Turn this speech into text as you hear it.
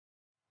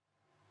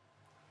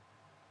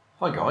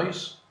Hi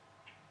guys,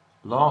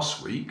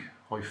 last week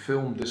I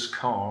filmed this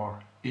car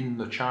in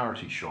the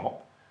charity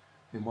shop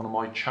in one of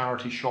my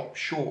charity shop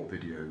short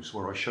videos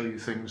where I show you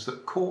things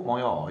that caught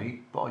my eye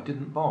but I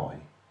didn't buy.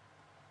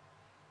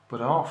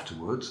 But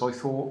afterwards I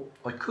thought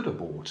I could have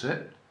bought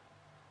it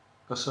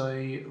as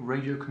a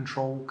radio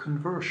control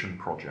conversion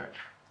project,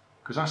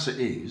 because as it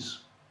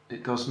is,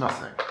 it does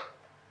nothing.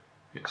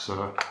 It's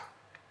a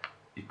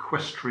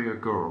Equestria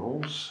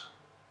Girls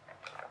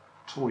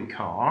toy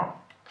car.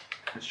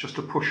 It's just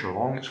a push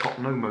along, it's got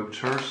no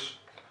motors,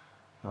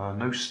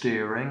 no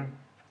steering,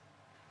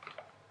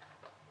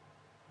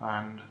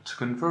 and to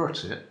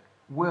convert it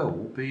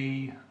will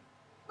be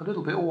a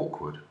little bit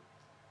awkward,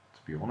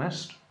 to be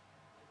honest.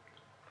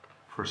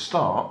 For a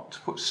start, to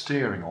put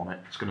steering on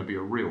it is going to be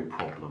a real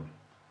problem.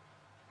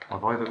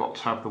 I've either got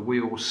to have the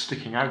wheels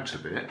sticking out a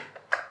bit,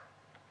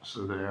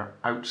 so they're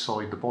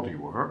outside the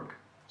bodywork,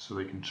 so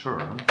they can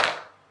turn,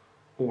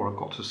 or I've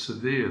got to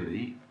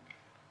severely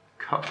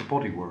cut the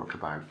bodywork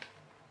about.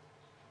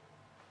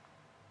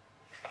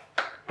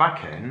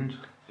 Back end,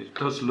 it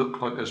does look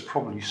like there's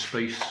probably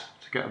space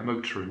to get a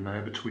motor in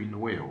there between the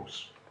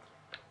wheels.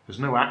 There's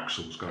no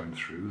axles going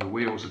through, the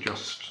wheels are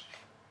just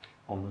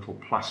on little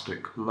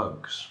plastic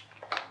lugs.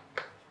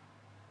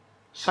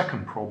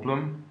 Second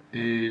problem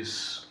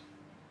is,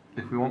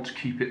 if we want to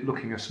keep it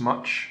looking as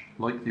much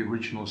like the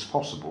original as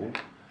possible,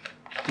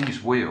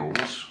 these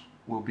wheels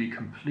will be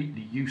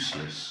completely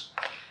useless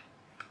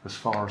as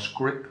far as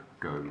grip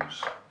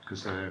goes,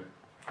 because they're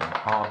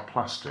hard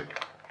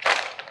plastic.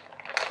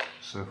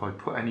 So if I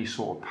put any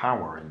sort of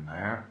power in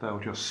there, they'll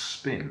just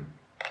spin.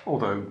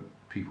 Although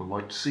people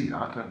like to see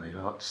that, don't they? They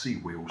like to see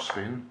wheels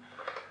spin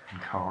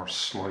and cars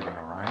sliding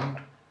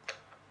around.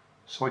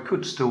 So I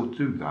could still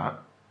do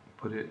that,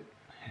 but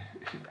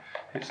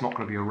it's not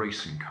going to be a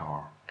racing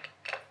car.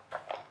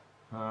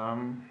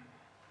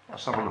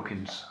 Let's have a look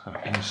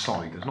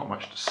inside. There's not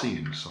much to see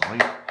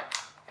inside,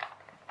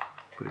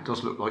 but it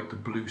does look like the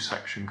blue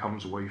section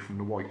comes away from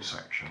the white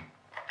section.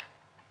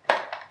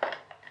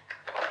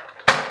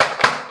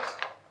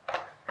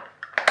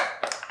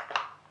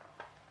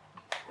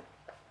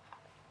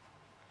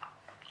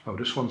 Oh,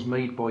 this one's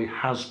made by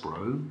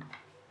Hasbro.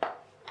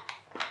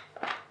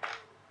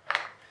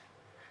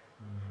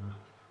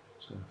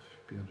 So if you'll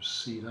be able to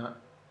see that.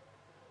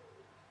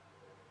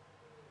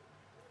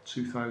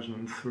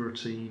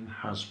 2013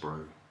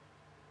 Hasbro.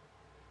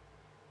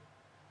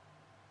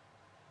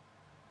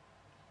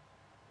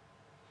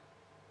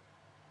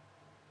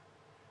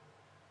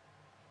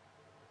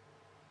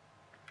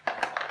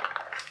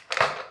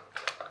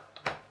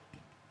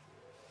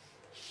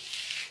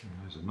 And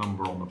there's a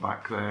number on the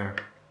back there.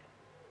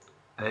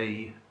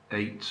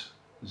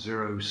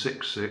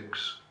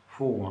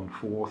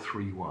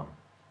 A80664141.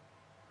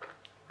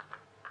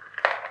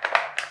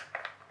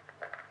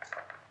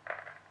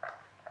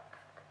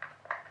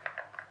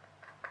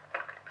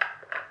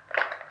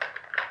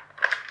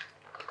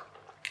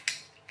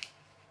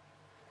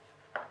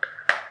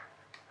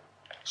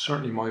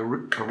 Certainly my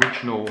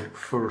original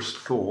first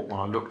thought when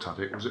I looked at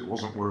it was it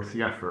wasn't worth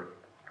the effort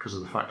because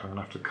of the fact I'm going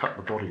to have to cut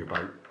the body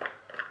about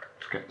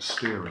to get the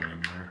steering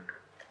in there.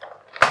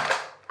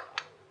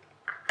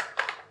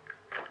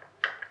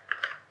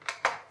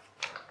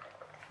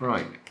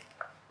 Right,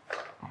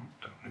 oh,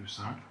 don't lose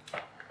that.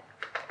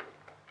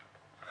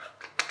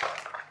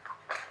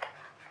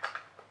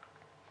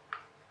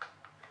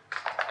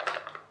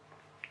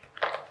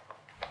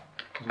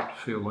 Doesn't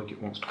feel like it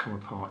wants to come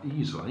apart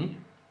easily.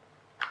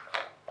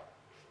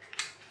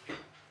 I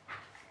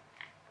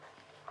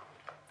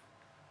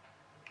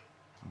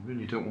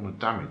really don't want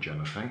to damage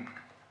anything.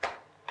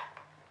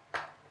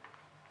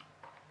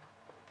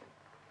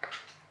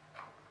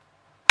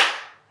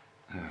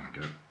 There we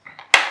go.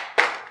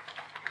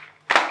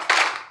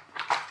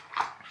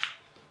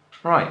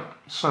 Right,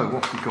 so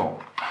what have we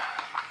got?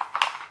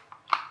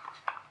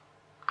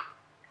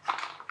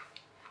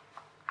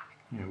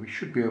 Yeah, we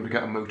should be able to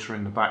get a motor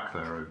in the back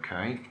there,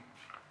 okay.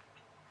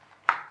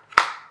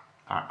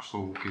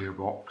 Axle,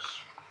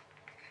 gearbox.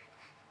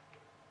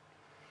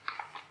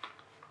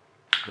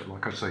 But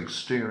like I say,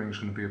 steering's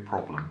going to be a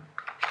problem.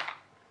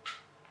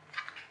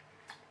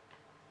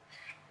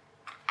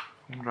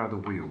 I wonder how the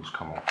wheels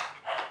come off.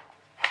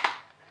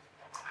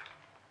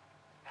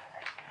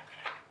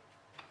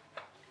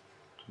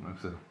 I don't know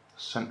if the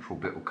central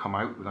bit will come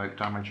out without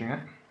damaging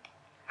it.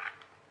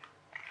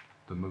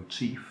 The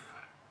motif.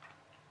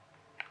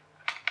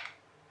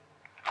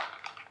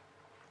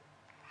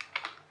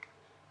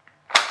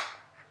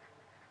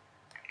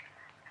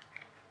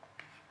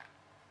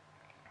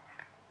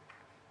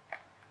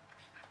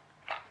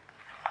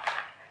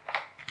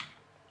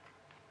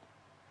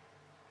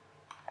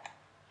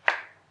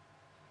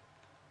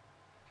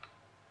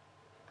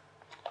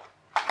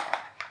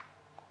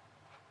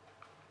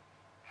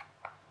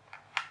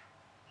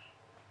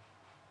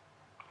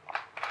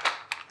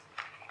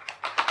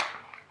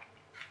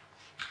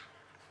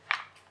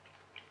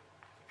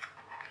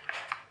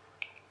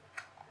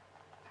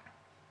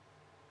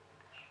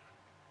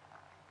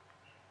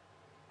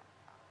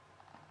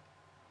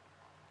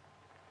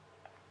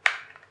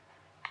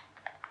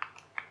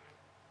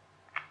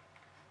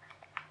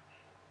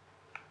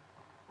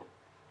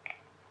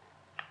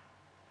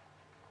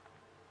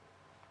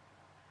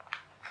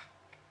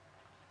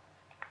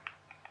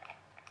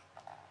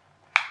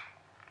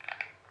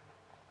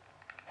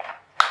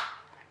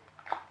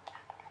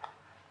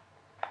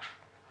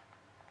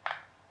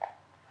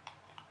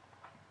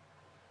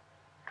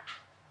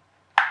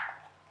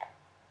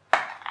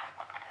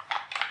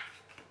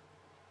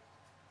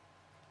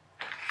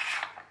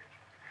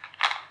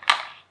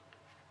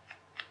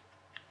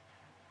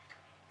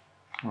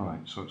 Right,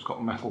 so it's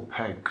got metal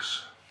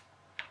pegs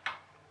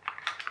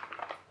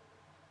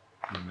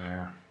in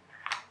there.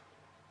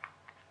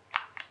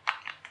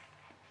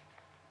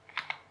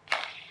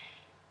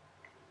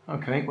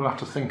 Okay, we'll have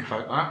to think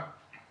about that.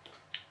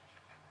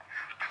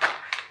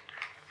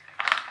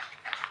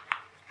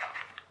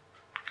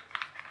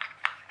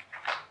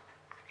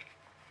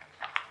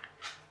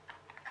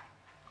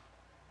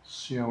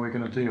 See how we're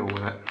going to deal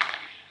with it.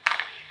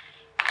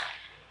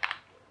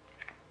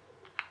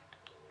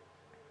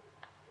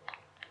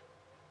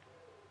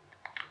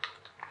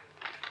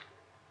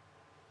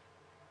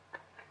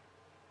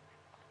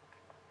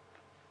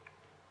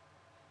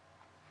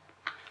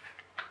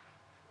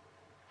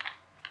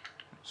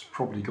 It's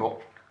probably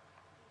got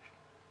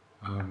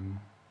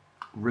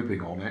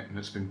ribbing on it and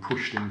it's been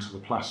pushed into the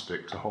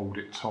plastic to hold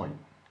it tight.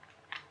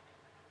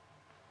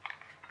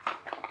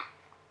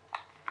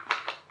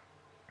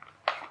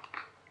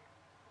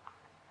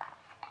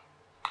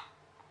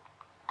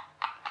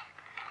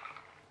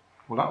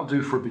 Well, that'll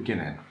do for a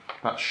beginning.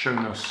 That's shown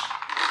us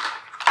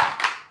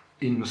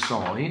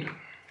inside,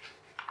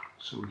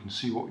 so we can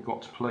see what we've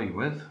got to play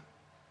with.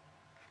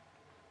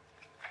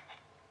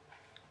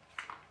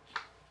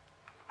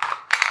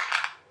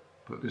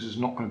 But this is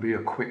not going to be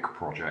a quick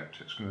project,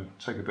 it's going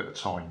to take a bit of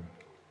time.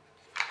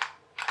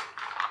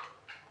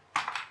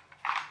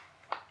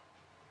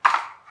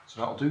 So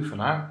that'll do for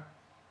now.